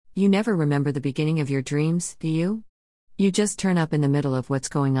You never remember the beginning of your dreams, do you? You just turn up in the middle of what's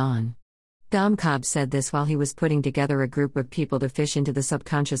going on. Dom Cobb said this while he was putting together a group of people to fish into the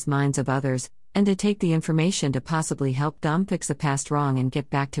subconscious minds of others, and to take the information to possibly help Dom fix a past wrong and get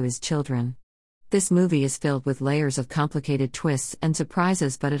back to his children. This movie is filled with layers of complicated twists and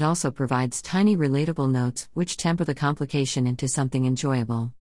surprises, but it also provides tiny relatable notes which temper the complication into something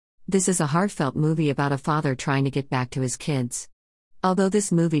enjoyable. This is a heartfelt movie about a father trying to get back to his kids. Although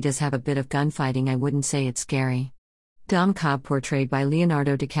this movie does have a bit of gunfighting, I wouldn't say it's scary. Dom Cobb, portrayed by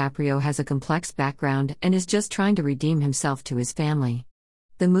Leonardo DiCaprio, has a complex background and is just trying to redeem himself to his family.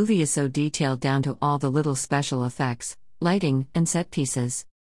 The movie is so detailed down to all the little special effects, lighting, and set pieces.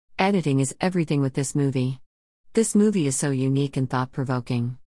 Editing is everything with this movie. This movie is so unique and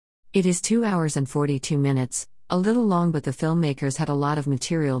thought-provoking. It is 2 hours and 42 minutes, a little long, but the filmmakers had a lot of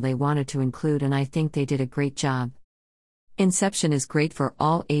material they wanted to include, and I think they did a great job. Inception is great for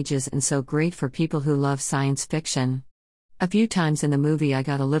all ages and so great for people who love science fiction. A few times in the movie I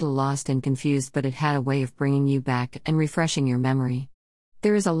got a little lost and confused, but it had a way of bringing you back and refreshing your memory.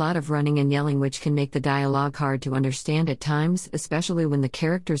 There is a lot of running and yelling which can make the dialogue hard to understand at times, especially when the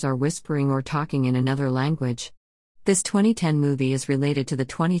characters are whispering or talking in another language. This 2010 movie is related to the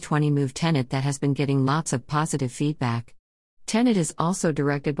 2020 movie Tenet that has been getting lots of positive feedback. Tenet is also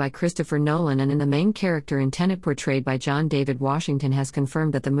directed by Christopher Nolan, and in the main character in Tenet, portrayed by John David Washington, has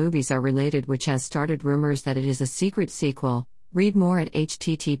confirmed that the movies are related, which has started rumors that it is a secret sequel. Read more at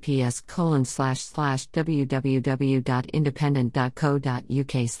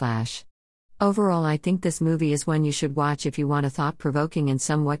https://www.independent.co.uk/. Overall, I think this movie is one you should watch if you want a thought-provoking and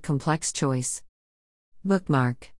somewhat complex choice. Bookmark.